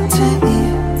너의 곁에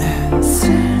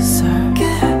있을게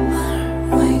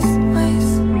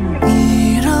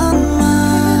이런 말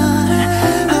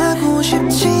하고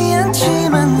싶지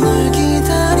않지만 널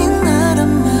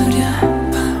기다린다란 말야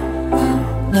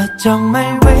너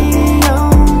정말 way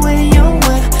on way on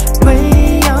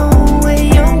way on way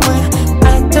on way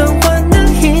I don't wanna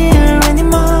hear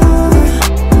anymore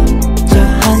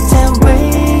저한테 way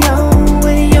on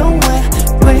way on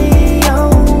way on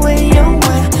way on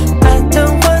way I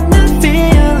don't wanna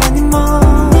feel anymore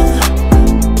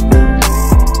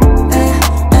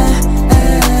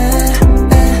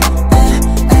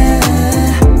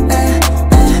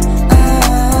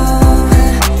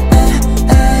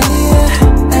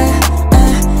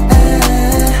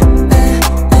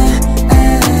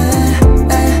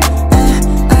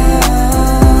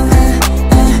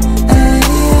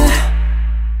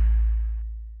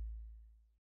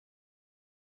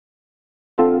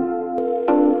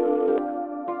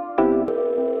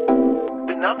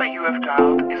The number you have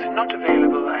dialed is not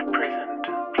available at present.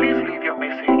 Please leave your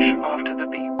message after the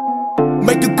beep.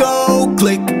 Make you go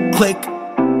click click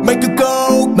Make you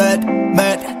go mad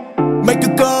mad Make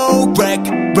you go wreck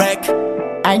wreck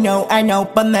I know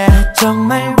but man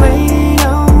정말 way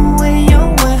on way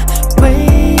on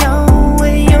way on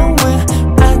way on way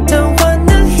I don't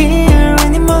wanna hear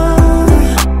anymore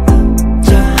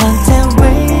저한테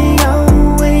way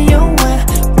on way on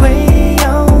way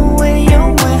on way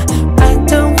on way I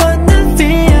don't wanna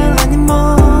feel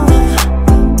anymore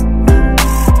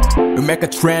We make a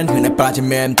trend 흔해 빠진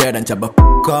맴들은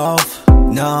접었고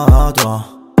너도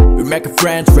We make a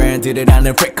friend들을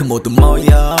아는 freak 모두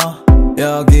모여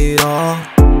여기로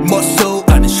멋소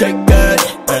아는 shake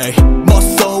it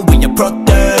멋소 위에 프로틴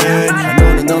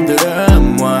노는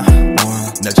놈들은 뭐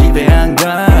나 집에 안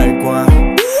갈 거야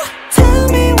Tell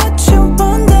me what you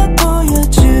want 다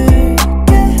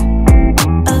보여줄게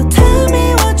Oh tell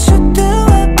me what you do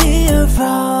I'll be your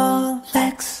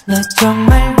Rolex 너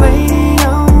정말 way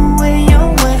on way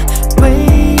on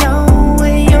way on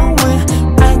way on way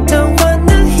I don't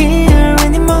wanna hear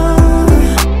anymore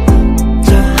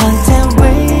저한테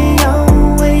way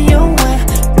on way on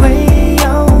way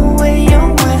on way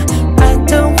on way I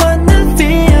don't wanna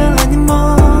feel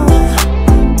anymore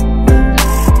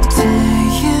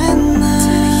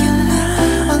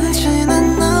언제나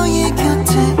너의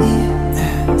곁에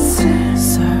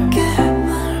있을게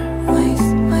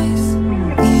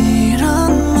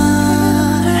이런 말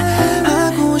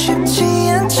하고 싶지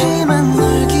않지만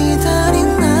널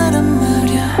기다린다란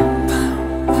말야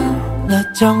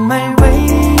너 정말 way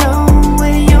on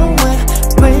way on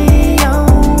way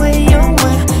on way on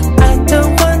way I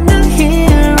don't wanna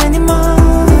hear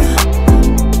anymore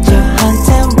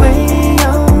저한테 way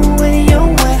on way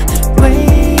on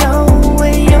way on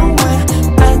way on way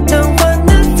I don't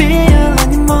wanna feel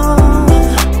anymore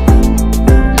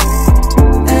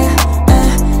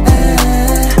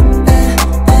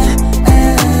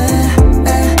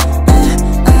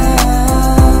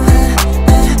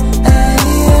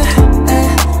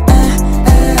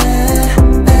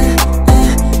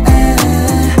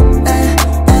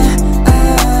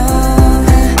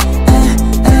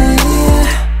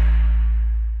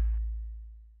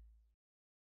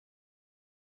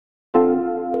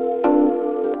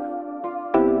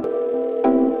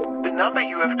The number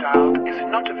you have dialed is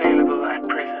not available at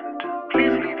present.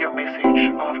 Please leave your message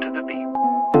after the beep.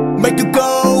 Make you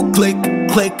go click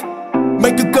click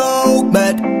Make you go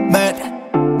mad mad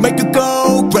Make you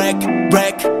go wreck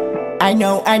wreck I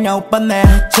know but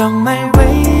now 정말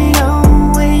way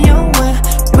on way on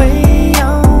way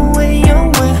on way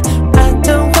on way I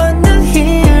don't wanna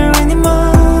hear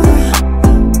anymore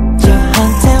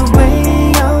저한테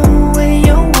way on way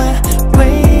on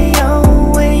way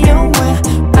on way on way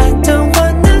I don't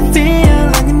wanna feel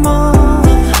anymore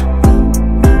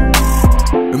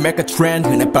We make a trend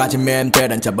흔해 빠진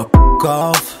맴들은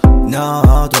접어고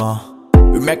너도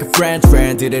We make a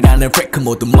friend들을 아는 freak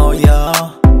모두 모여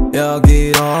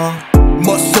여기로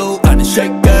멋소 아는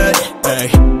shake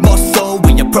it 멋소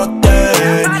위에 프로틴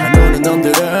노는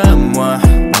놈들은 뭐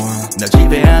나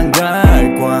집에 안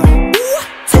갈 거야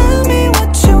Tell me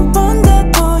what you want 다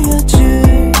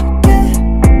보여줄게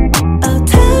Oh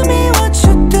tell me what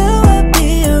you do I'll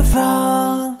be your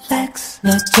Rolex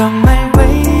너 정말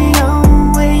way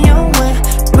on way on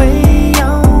way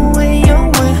on way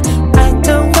on way I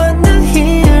don't wanna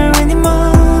hear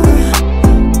anymore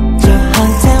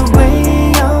저한테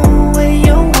way on way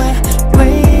on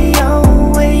way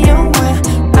on way on way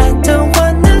I don't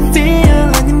wanna feel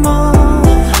anymore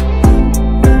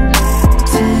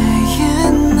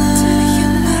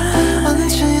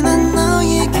언제나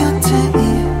너의 곁에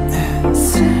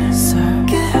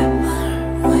있을게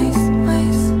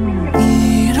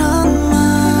이런 말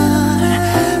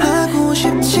하고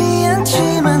싶지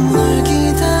않지만 널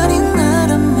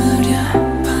기다린다란 말야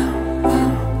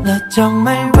너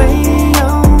정말 way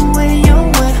on way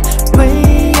on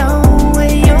way on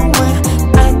way on way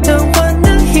I don't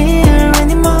wanna hear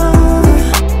anymore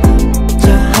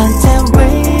저한테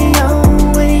way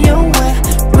on way on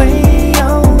way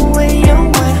on way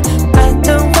on way I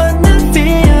don't wanna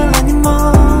feel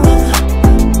anymore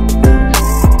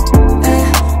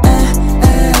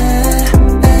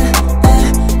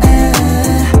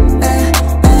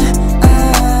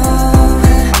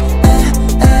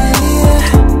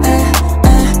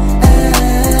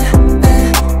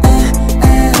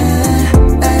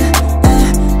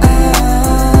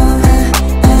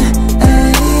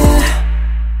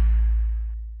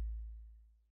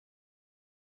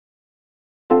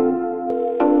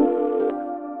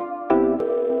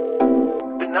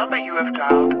The number you have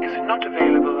dialed is not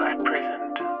available at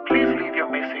present. Please leave your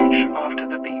message after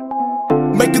the beep.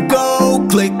 Make you go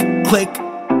click click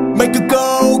Make you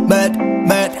go mad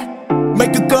mad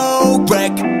Make you go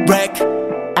wreck wreck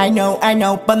I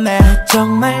know but now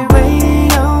정말 way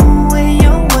on way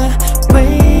on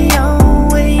way on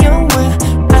way on way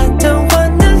I don't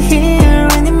wanna hear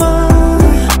anymore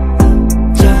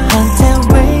저한테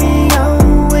way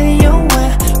on way on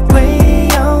way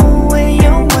on way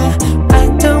on way I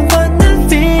don't wanna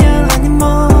feel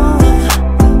anymore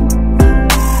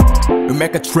We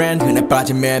make a trend 흔해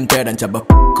빠진 맴들은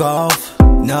접어고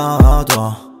너도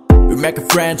We make a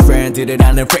friend들을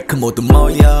아는 freak 모두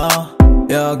모여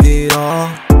여기로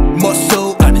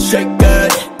멋소 아는 shake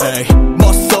it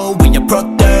멋소 위에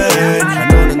프로틴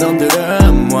너는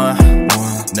놈들은 뭐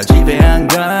나 집에 안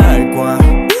갈 거야.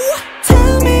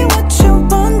 Tell me what you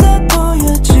want 다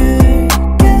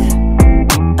보여줄게.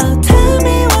 Oh tell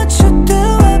me what you do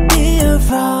I'll be your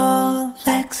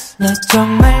Rolex. 너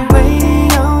정말 way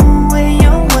on way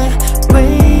on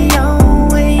way on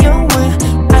way on way.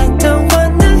 I don't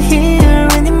wanna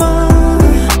hear anymore.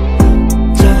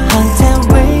 저한테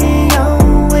way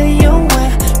on way on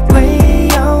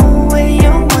way on way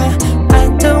on way. I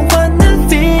don't wanna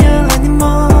feel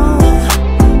anymore.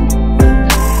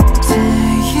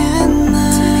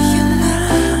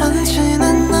 언제나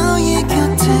너의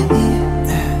곁에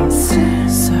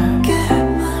있을게.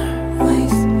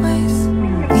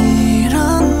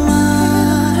 이런 말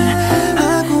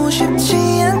하고 싶지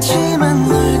않지만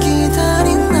널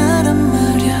기다린다란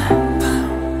말야.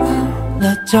 너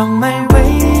정말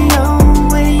way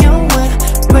on way on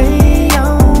way on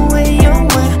way on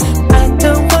way. I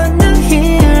don't wanna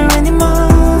hear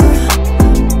anymore.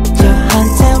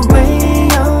 저한테 way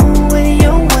on way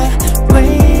on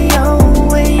way on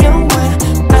way on way.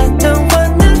 I don't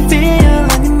wanna feel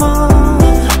anymore.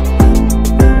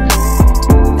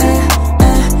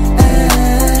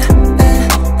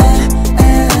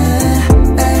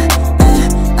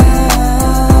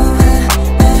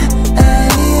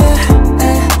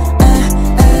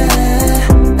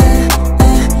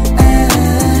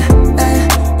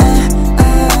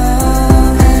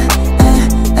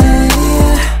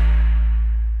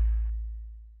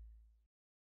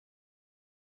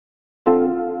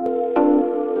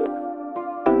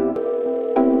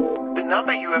 The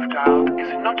number you have dialed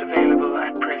is not available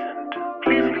at present.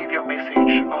 Please leave your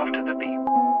message after the beep.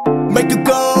 Make you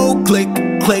go click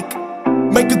click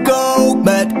make you go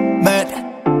mad mad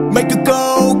make you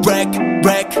go wreck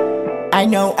wreck I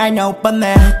know but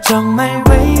man 정말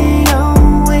way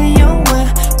on way on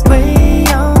way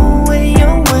on way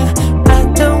on way. I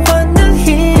don't wanna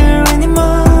hear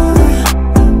anymore.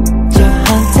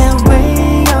 저한테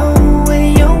way on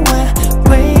way on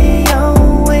way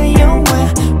on way on way.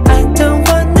 I don't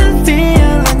wanna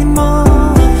feel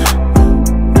anymore.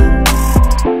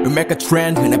 We make a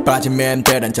trend 흔해 빠진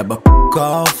맴들은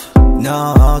잡아고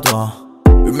너도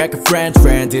We make a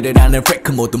friend들을 아는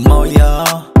freak 모두 모여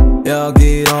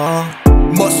여기로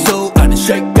멋소 아는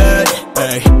shake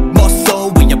it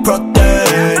멋소 위에 프로틴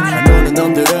너는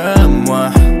놈들은 뭐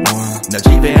나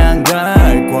집에 안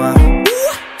갈 거야.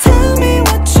 Tell me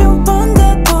what you want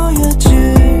다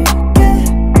보여줄게.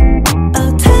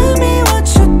 Oh tell me what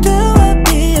you do I'll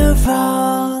be your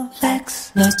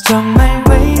Rolex. 너 정말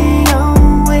way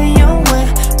on way on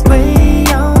way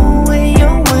on way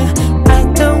on way. I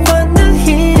don't wanna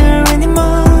hear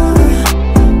anymore.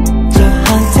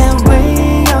 저한테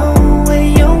way on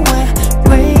way on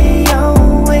way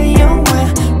on way on way.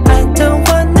 I don't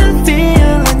wanna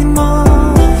feel anymore.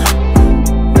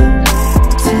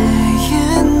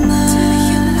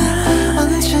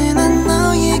 언제나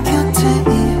너의 곁에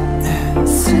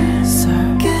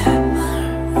있을게.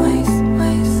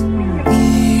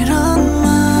 이런 말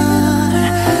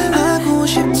하고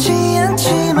싶지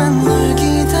않지만 널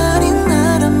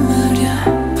기다린다란 말야.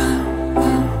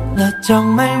 너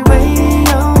정말 way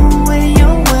on way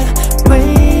on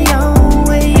way on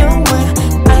way on way.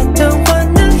 I don't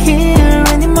wanna hear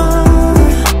anymore.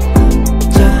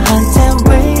 저한테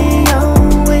way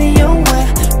on way on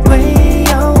way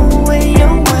on way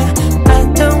on way. I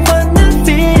don't wanna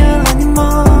feel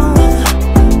anymore.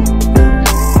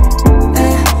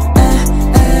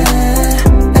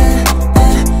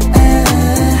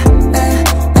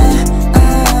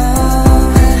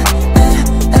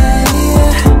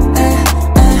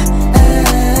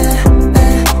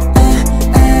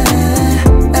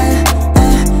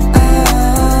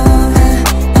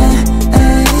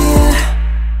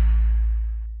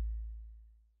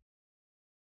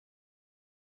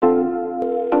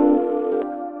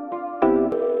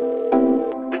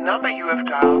 The number you have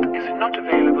dialed is not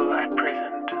available at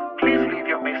present. Please leave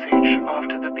your message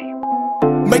after the beep.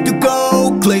 Make you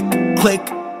go click click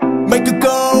make you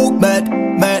go mad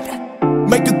mad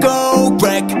make you go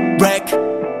wreck wreck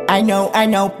I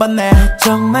know but man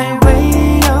정말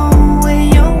way on way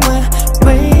on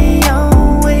way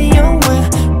on way on way.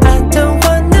 I don't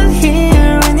wanna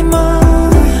hear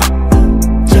anymore.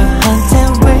 저한테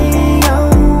way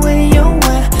on way on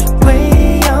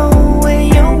way on way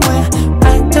on way.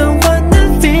 I don't wanna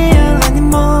feel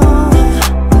anymore.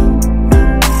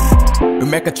 We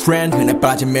make a trend 흔해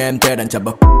빠진 맴들은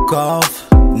잡아고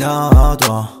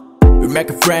너도 We make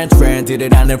a friend들을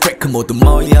아는 freak 모두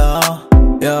모여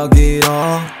여기로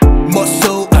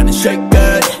멋소하는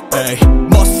shaker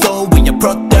멋소 위에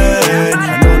프로들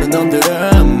너는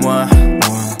놈들은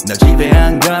날 집에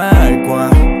안 갈 거야.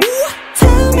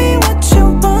 Tell me what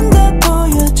you want 다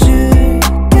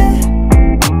보여줄게.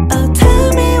 Oh tell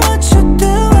me what you do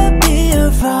I'll be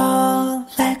your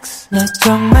Rolex. 너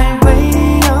정말